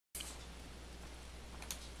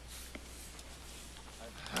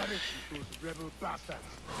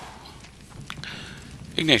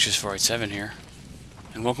Ignatius 487 here,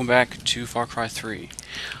 and welcome back to Far Cry 3.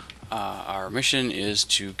 Our mission is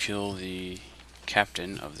to kill the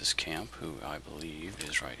captain of this camp, who I believe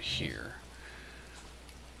is right here.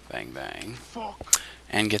 Bang bang.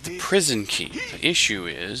 And get the prison key. The issue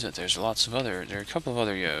is that there are a couple of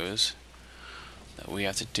other Yos that we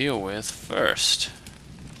have to deal with first.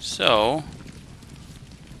 So,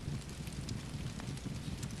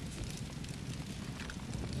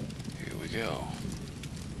 here we go.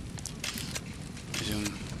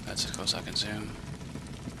 Zoom. That's as close as I can zoom.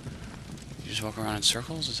 You just walk around in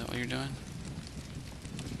circles? Is that what you're doing?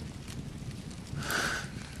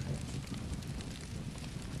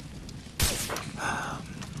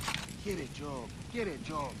 Get a job. Get a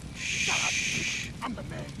job. Shh. I'm the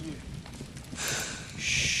man here.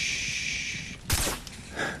 Shh.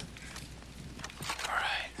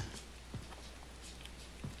 Alright.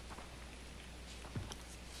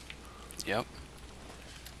 Yep.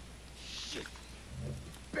 Shit.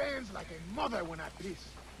 Bends like a mother when I piss.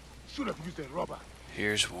 Should have used a rubber.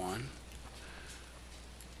 Here's one.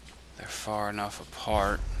 They're far enough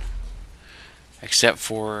apart. Except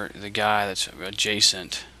for the guy that's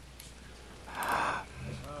adjacent.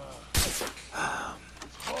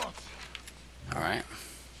 Alright.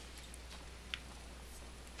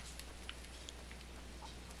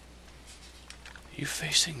 You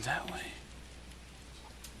facing that way?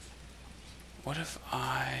 What if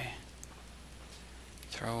I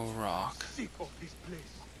throw a rock? Sick of this place.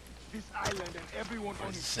 This island and everyone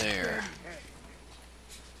on it. There.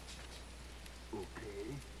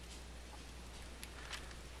 Okay.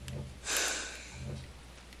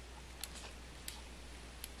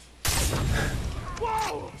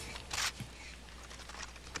 Whoa!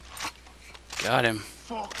 Got him.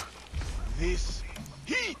 Fuck this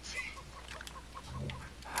heat!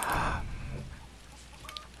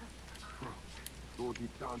 Thought it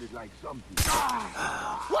sounded like something.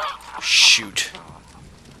 Shoot.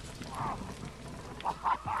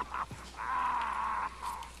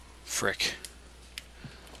 Frick.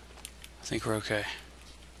 I think we're okay.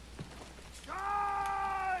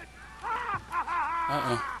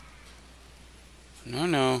 Uh-oh. No,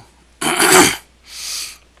 no.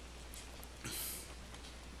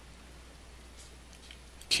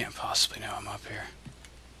 Can't possibly know I'm up here.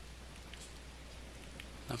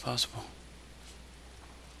 Not possible.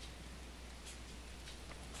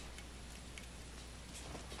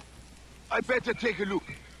 I better take a look.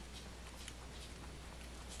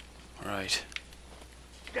 Right.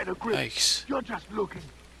 Get a grip. Yikes. You're just looking.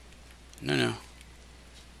 No, no.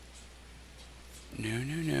 No,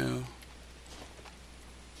 no, no.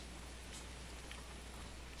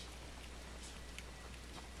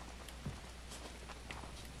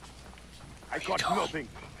 I got nothing.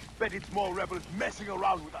 Bet it's more rebels messing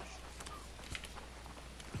around with us.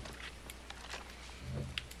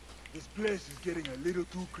 This place is getting a little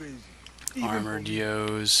too crazy. Even Armored for me.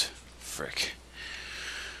 Yos. Frick.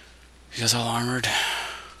 You guys all armored?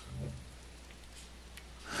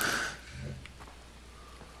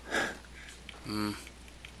 Hmm.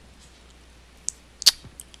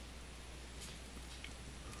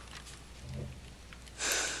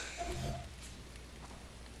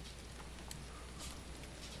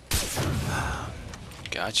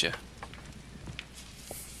 Gotcha.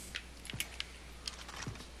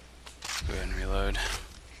 Go ahead and reload.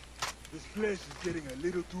 This place is getting a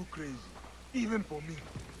little too crazy. Even for me.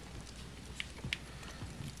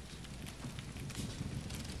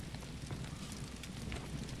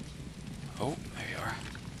 Oh, there you are.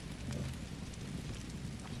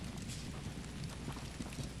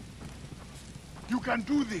 You can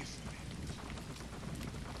do this.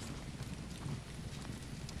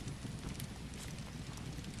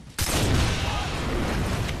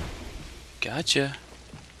 Gotcha.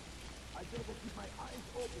 I better keep my eyes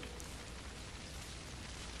open.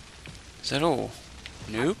 Is that all?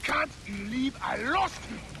 Nope. Can't believe I lost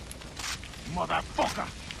him. Motherfucker.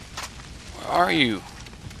 Where are you?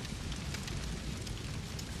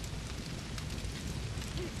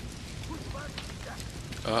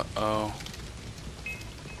 Uh-oh.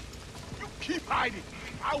 You keep hiding.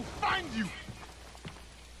 I'll find you.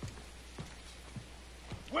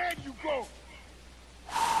 Where'd you go?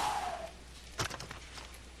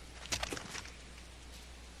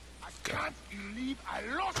 I can't believe I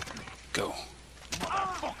lost you. Go.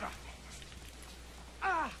 Motherfucker.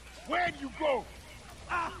 Where'd you go?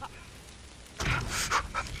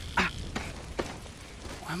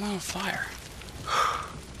 Why am I on fire?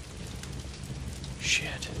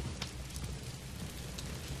 Shit.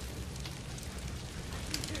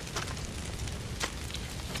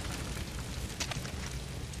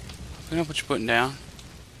 Clean up what you're putting down.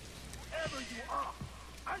 Wherever you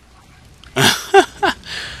are,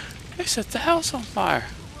 They set the house on fire.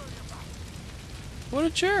 What a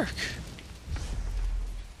jerk.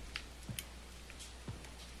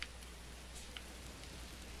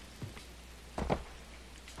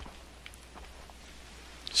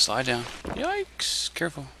 Slide down. Yikes.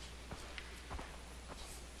 Careful.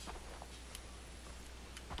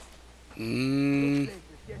 this place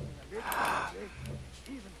is getting a little late,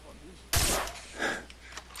 even for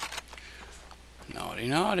me. Naughty,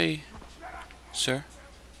 naughty. Sir.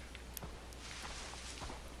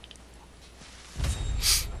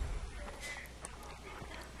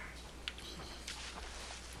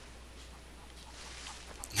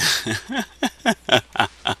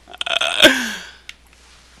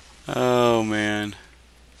 Oh, man.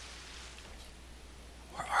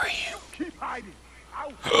 Where are you? Keep hiding.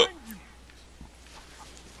 I'll find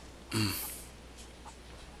you.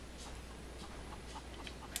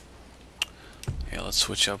 Yeah, let's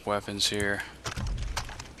switch up weapons here.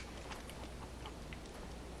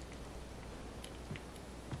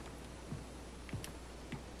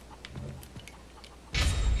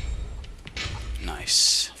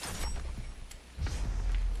 Nice.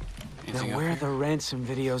 Anything Then up where are here? the ransom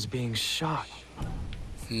videos being shot?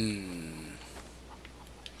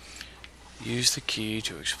 Use the key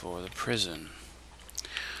to explore the prison.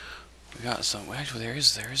 We got some. Actually, there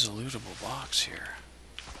is a lootable box here.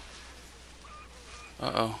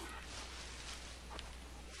 Uh-oh.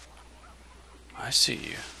 I see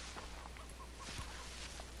you.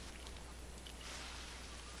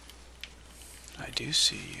 I do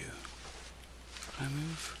see you. Can I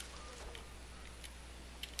move?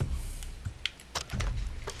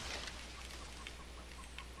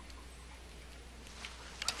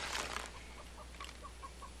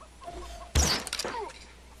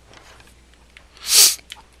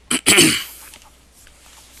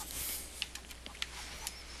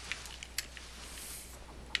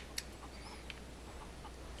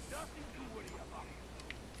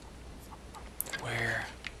 Where?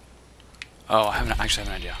 Oh, I actually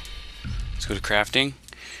have an idea. Let's go to crafting,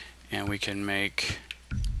 and we can make.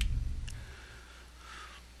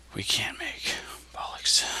 We can't make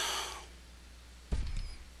bollocks.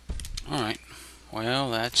 All right. Well,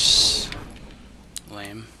 that's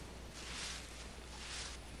lame.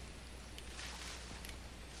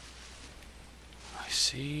 I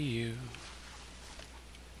see you.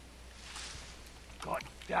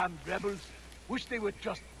 Goddamn rebels. Wish they would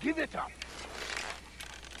just give it up.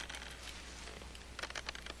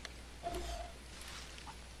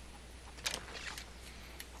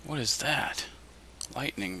 What is that?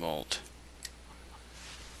 Lightning bolt.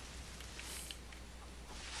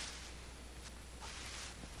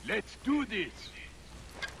 Let's do this.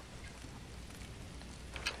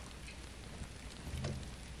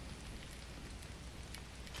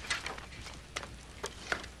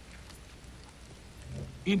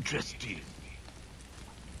 Interesting.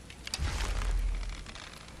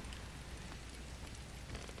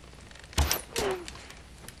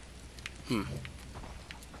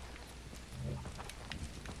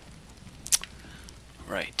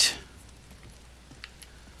 Right.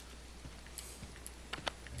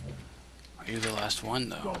 Are you the last one,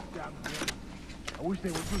 though? Goddamn rebels. I wish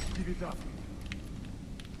they would just give it up.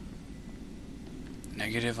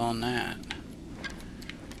 Negative on that.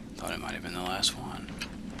 Thought it might have been the last one.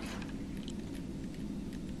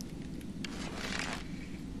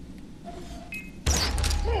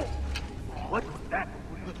 What was that?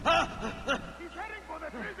 He's heading for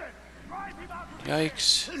the prison. Drive him out.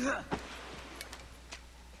 Yikes.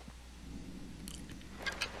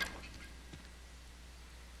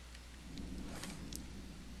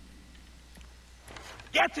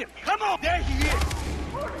 Get him! Come on! There he is!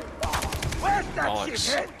 Where's that Bollocks.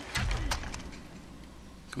 shithead?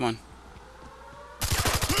 Come on.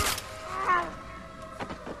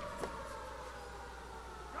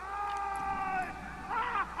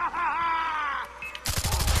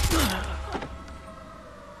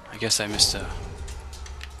 I guess I missed a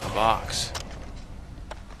box.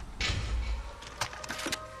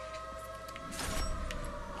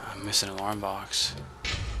 I'm missing an alarm box.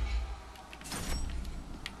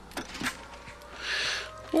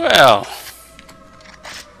 Well,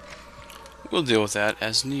 we'll deal with that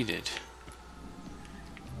as needed.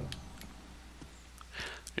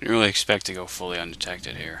 Didn't really expect to go fully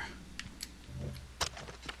undetected here.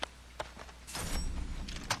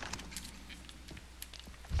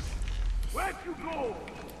 Where'd you go?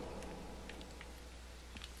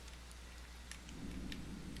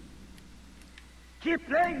 Keep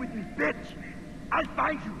playing with me, bitch! I'll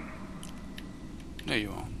find you! No, you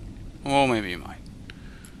won't. Well, maybe you might.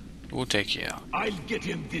 We'll take you out. I'll get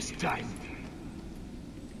him this time.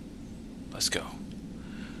 Let's go.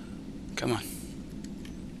 Come on.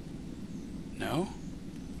 No?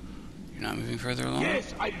 You're not moving further along?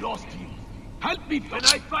 Yes, I lost him. Help me when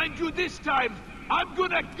I find you this time. I'm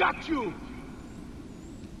gonna gut you.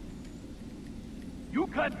 You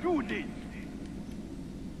can do this.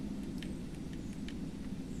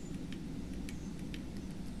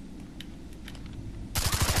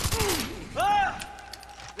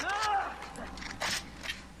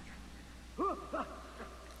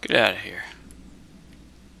 Get out of here.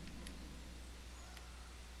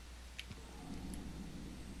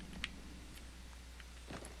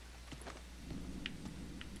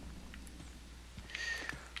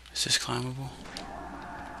 Is this climbable?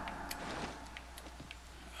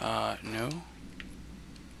 No.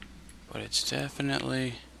 But it's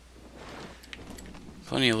definitely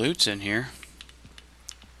plenty of loot's in here.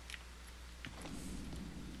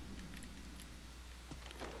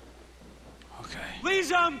 Okay.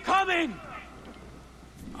 Lisa, I'm coming!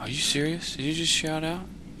 Are you serious? Did you just shout out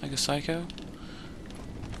like a psycho?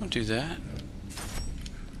 Don't do that.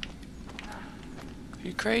 Are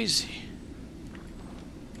you crazy?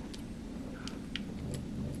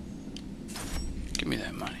 Give me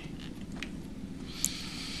that money.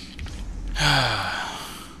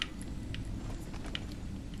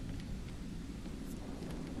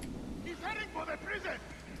 He's heading for the prison.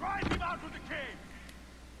 Drive him out to the cave.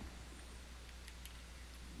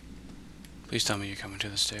 Please tell me you're coming to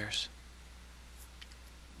the stairs.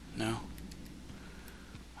 No?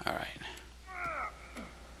 Alright.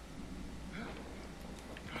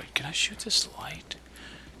 Wait, can I shoot this light?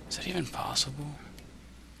 Is that even possible?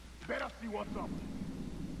 Better see what's up.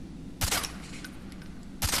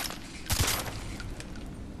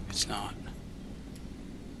 It's not.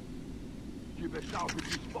 Give a shout if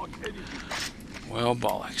you spot anything. Well,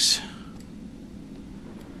 bollocks.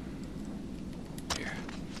 Here.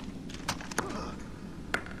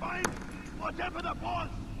 Fine. Whatever the boss.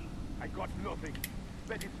 I got nothing.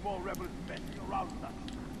 Bet it's more rebels messing around with us.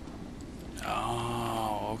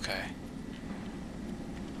 Oh, okay.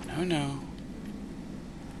 No, no.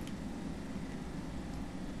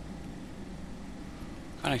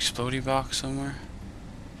 Got an explodey box somewhere?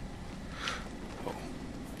 Oh.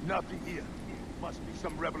 Nothing here. Must be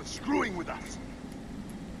some rebels screwing with us.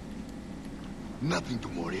 Nothing to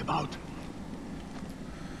worry about.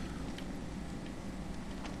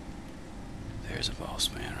 There's a boss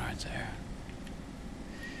man right there.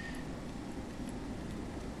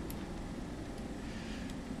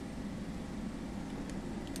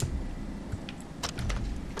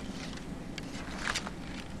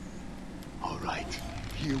 All right,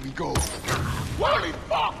 here we go. Holy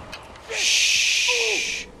fuck!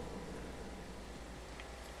 Shh.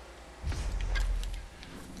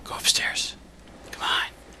 Go upstairs. Come on.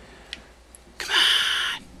 Come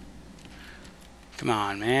on. Come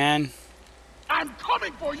on, man. I'm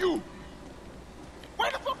coming for you!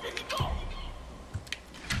 Where the fuck did he go?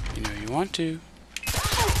 You know you want to.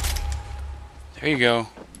 There you go.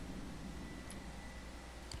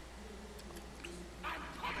 I'm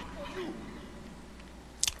coming for you!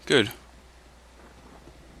 Good.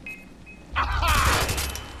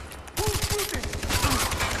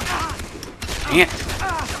 Dang it.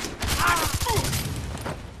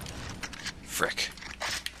 Frick.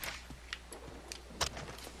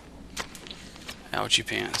 Ouchie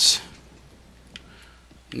pants.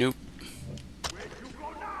 Nope. Where'd you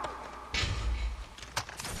go now?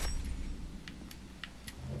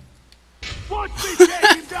 Watch me take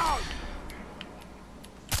him down!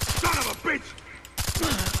 Son of a bitch!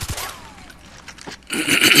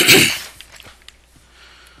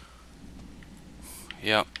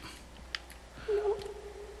 Yep.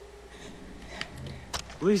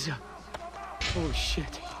 Lisa. Holy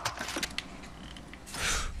shit.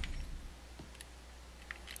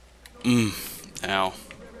 Ow.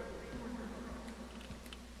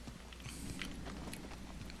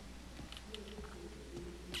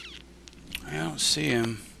 I don't see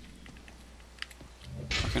him.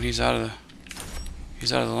 Reckon he's out of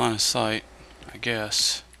the line of sight, I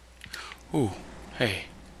guess. Ooh, hey.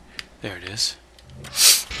 There it is.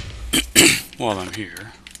 While I'm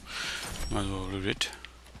here, might as well loot it.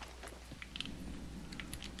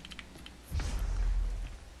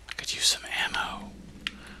 I could use some ammo.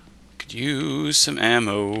 Could use some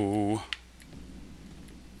ammo.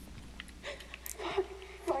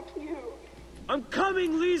 Fuck you. I'm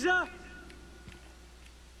coming, Lisa!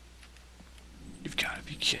 You've got to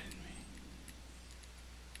be kidding me.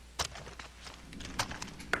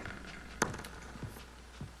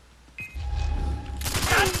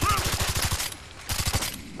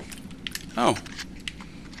 Oh.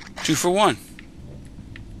 2 for 1.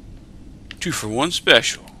 2 for 1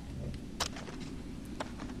 special.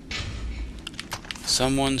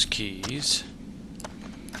 Someone's keys.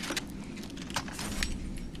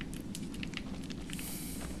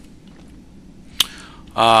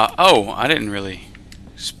 Oh, I didn't really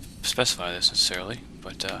specify this necessarily,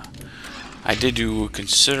 but I did do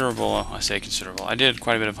considerable, I say considerable, I did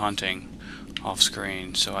quite a bit of hunting off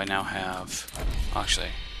screen, so I now have, actually,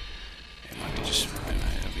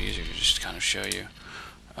 it'll be easier to just kind of show you.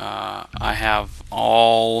 I have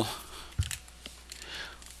all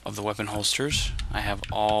of the weapon holsters. I have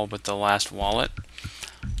all but the last wallet,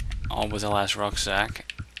 all but the last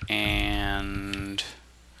rucksack, and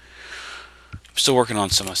I'm still working on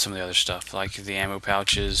some of the other stuff, like the ammo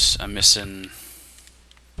pouches. I'm missing.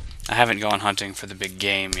 I haven't gone hunting for the big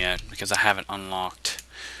game yet because I haven't unlocked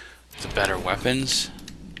the better weapons,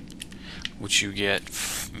 which you get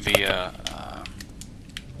via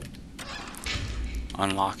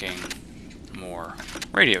unlocking more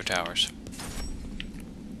radio towers.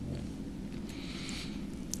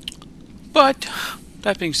 But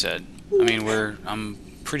that being said, I mean I'm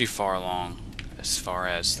pretty far along as far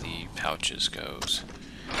as the pouches goes.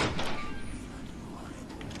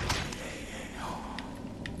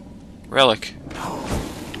 Relic.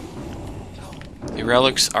 The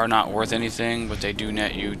relics are not worth anything, but they do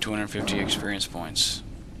net you 250 experience points.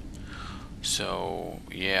 So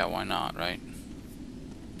yeah, why not, right?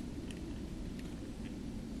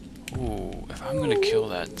 Ooh, if I'm gonna kill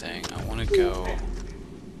that thing, I wanna go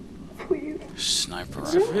sniper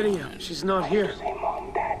rifle. Sophia, she's not here.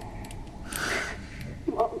 Mom, Dad.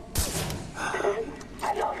 Mom, Dad,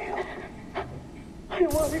 I love you. I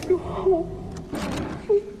want to go home.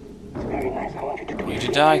 It's very nice. I want you to do You it. need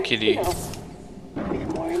to die, kitty.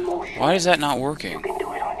 With more emotion. Why is that not working? You can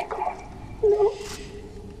do it, honey. Come on. No.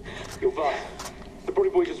 Yo, Vaas, the Brody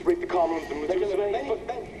boy just raped the car room.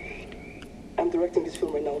 I'm directing this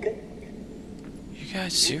film right now, okay? You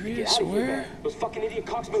guys serious? Where Those fucking idiot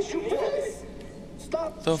cocksmen shooting us.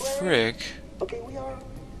 Stop. the swearing. frick? Okay, we are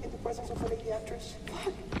in the presence of a lady actress.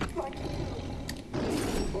 Fuck you.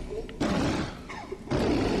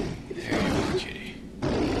 There you go, kitty.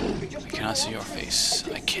 I cannot see your face.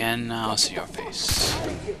 I can now see your face.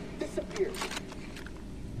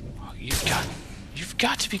 Oh, you've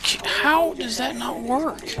got to be kidding. How does that not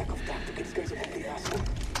work?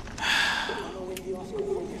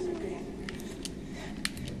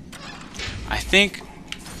 I think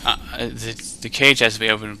the cage has to be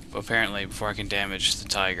open apparently before I can damage the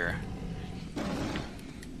tiger,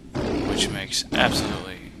 which makes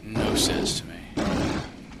absolutely no sense to me.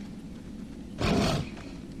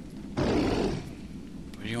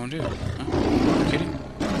 What do you want to do? Huh? Kitty?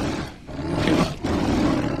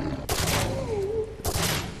 Kitty?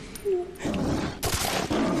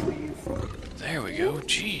 There we go.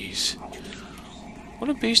 Jeez, what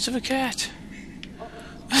a beast of a cat!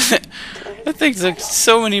 That thing took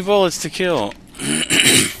so many bullets to kill.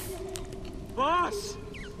 Boss,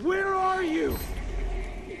 where are you?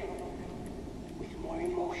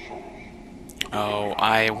 Oh,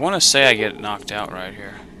 I want to say I get knocked out right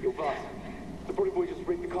here. Yo, Vaas, the Brody boy just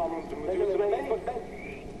raped the car room.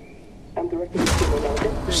 I'm directing this film right now,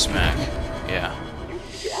 okay? Smack. Yeah.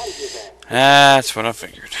 That's what I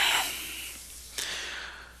figured.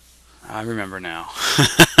 I remember now.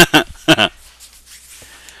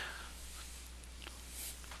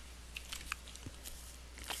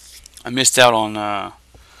 I missed out on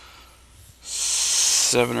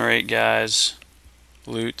 7 or 8 guys'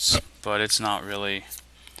 loots, but it's not really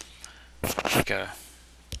like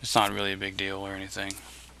it's not really a big deal or anything.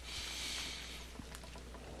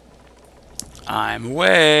 I'm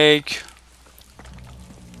awake.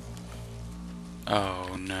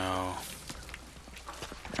 Oh no.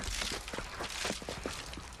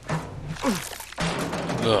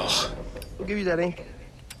 Ugh. Who gave you that ink?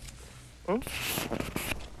 Hmm? Ask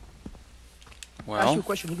you Well, a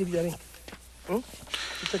question. Who gave you that ink? Hmm?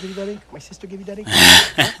 Sister gave you that ink? My sister gave you that ink?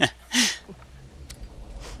 Huh?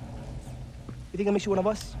 You think that makes you one of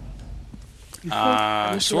us? You think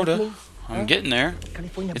that makes you like sorta. me? I'm Huh? getting there.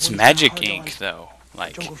 California It's boys are magic hard ink, on. though.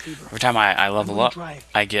 Like, Jungle fever. every time I level gonna up, drive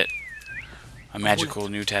I get a magical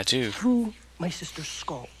new tattoo. Through my sister's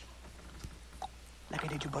skull. Like I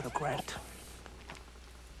did your brother Grant.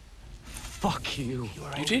 Fuck you. You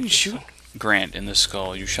are You angry, didn't yes, shoot son. Grant in the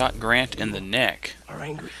skull. You shot Grant in the neck, Are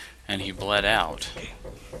angry. and he bled out. Okay.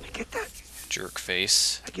 I get that. Jerk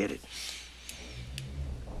face. I get it.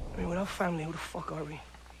 I mean, without family, who the fuck are we?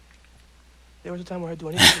 There was a time where I'd do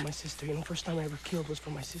anything for my sister. You know, first time I ever killed was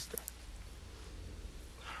for my sister.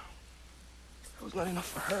 It was not enough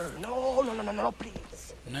for her. No, no, no, no, no,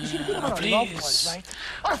 please. No, You see, the thing about our loved ones, please. right?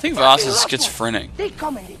 I think Our Vaas fucking is loved ones. schizophrenic. They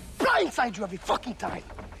come and they blindside you every fucking time.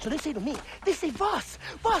 So they say to me, they say, Vaas,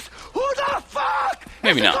 who the fuck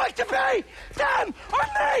Maybe is not. it going to be? Them or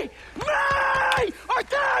me? Me or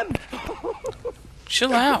them?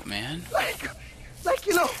 Chill out, man. Like,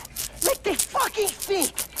 you know, like they fucking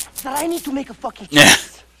think that I need to make a fucking Yeah.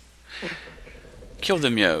 choice. Kill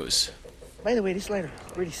them yos. By the way, this lighter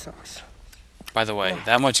really sucks. By the way,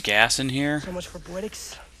 that much gas in here, So much for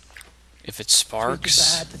poetics. if it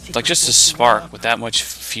sparks, like just a spark with that much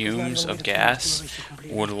fumes of gas,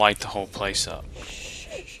 would light the whole place up.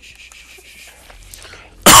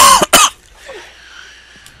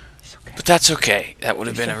 But that's okay. That would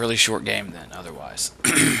have been a really short game then, otherwise.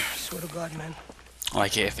 Swear to God, man.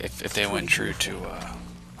 Like if they went true to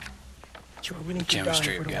You were willing to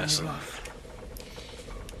chemistry, die for I the one guess. you love.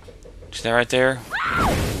 See that right there?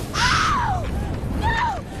 Oh,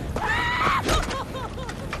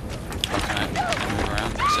 can I move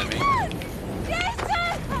around? Is that me?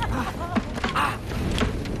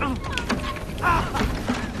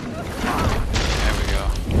 There we go.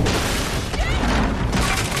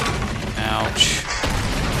 Ouch.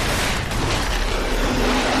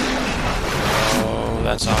 Oh,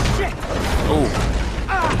 that's awkward. Oh.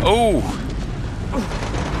 Oh!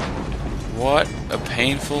 What a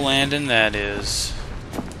painful landing that is.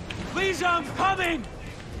 Lisa, I'm coming!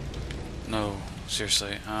 No,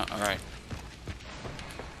 seriously. Alright.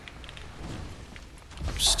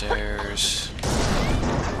 Upstairs.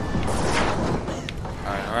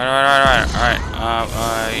 Alright.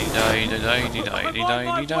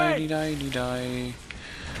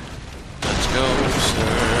 Let's go,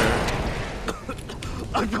 sir.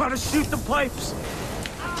 I gotta shoot the pipes!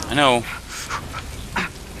 I know.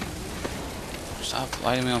 Stop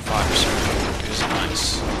lighting me on fire, sir. It is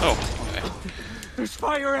nice. Oh, okay. There's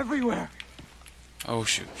fire everywhere! Oh,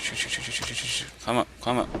 shoot. Shoot. Climb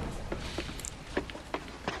up.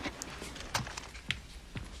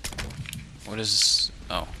 What is this?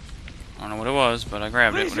 Oh. I don't know what it was, but I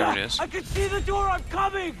grabbed it, Lisa, whatever it is. I can see the door, I'm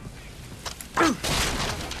coming!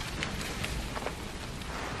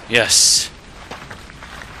 Yes.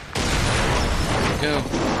 Go.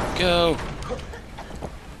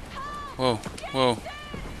 Whoa.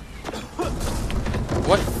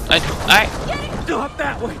 What? I. Not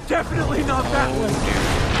that way! Definitely not that way!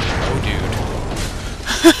 Oh, dude.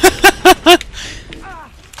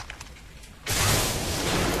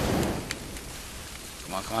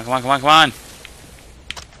 Come on.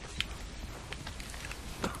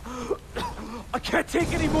 I can't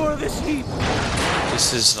take any more of this heat!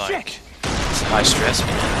 This is like, it's high stress,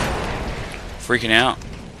 man. Freaking out.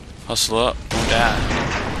 Hustle up. Don't die.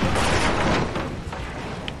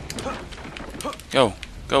 Go.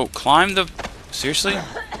 Climb the... Seriously?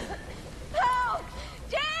 Help!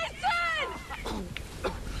 Jason!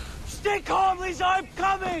 Stay calm, Lisa, I'm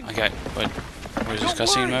coming! Okay, but... What is this, Don't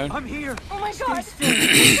cutscene worry, mode? I'm here! Oh my Stay God! still.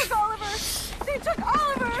 They took Oliver! They took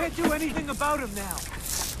Oliver! Can't do anything about him now.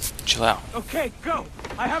 Chill out. Okay, go!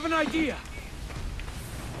 I have an idea!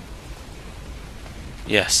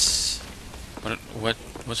 Yes.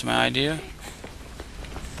 What's my idea?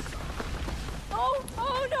 Oh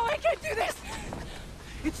no, I can't do this!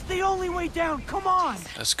 It's the only way down, come on!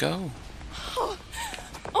 Let's go.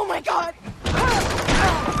 Oh my God!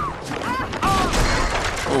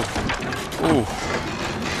 Ooh.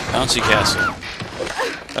 Bouncy castle.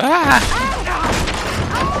 Ah!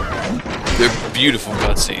 They're beautiful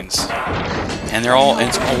cutscenes. And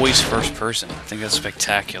it's always first person. I think that's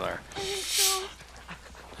spectacular.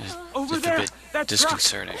 Over Just a there, bit that truck!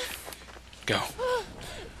 disconcerting. Go.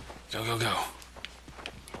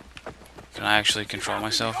 Can I actually control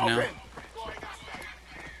myself now?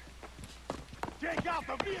 Take out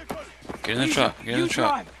the vehicle. Get in the truck. You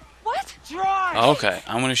drive! What? Drive! Oh, okay,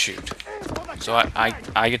 I'm gonna shoot. So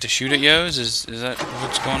I get to shoot at Yos? Is that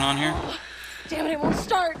what's going on here? Damn it won't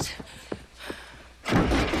start!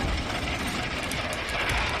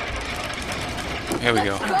 Here we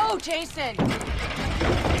go. Go, Jason!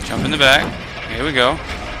 Jump in the back. Here we go.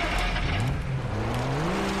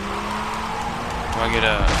 Do I get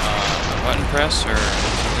a button press or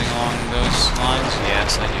something along those lines?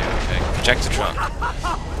 Yes, I do. Okay. Protect the truck.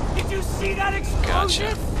 Did you see that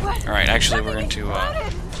explosion? Gotcha. Alright, actually we're going to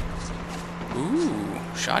ooh,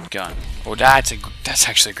 shotgun. Oh, that's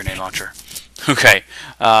actually a grenade launcher. Okay,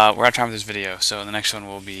 we're out of time with this video, so the next one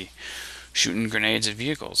will be shooting grenades at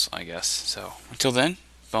vehicles, I guess. So, until then,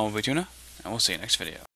 Bumblebee Tuna, and we'll see you next video.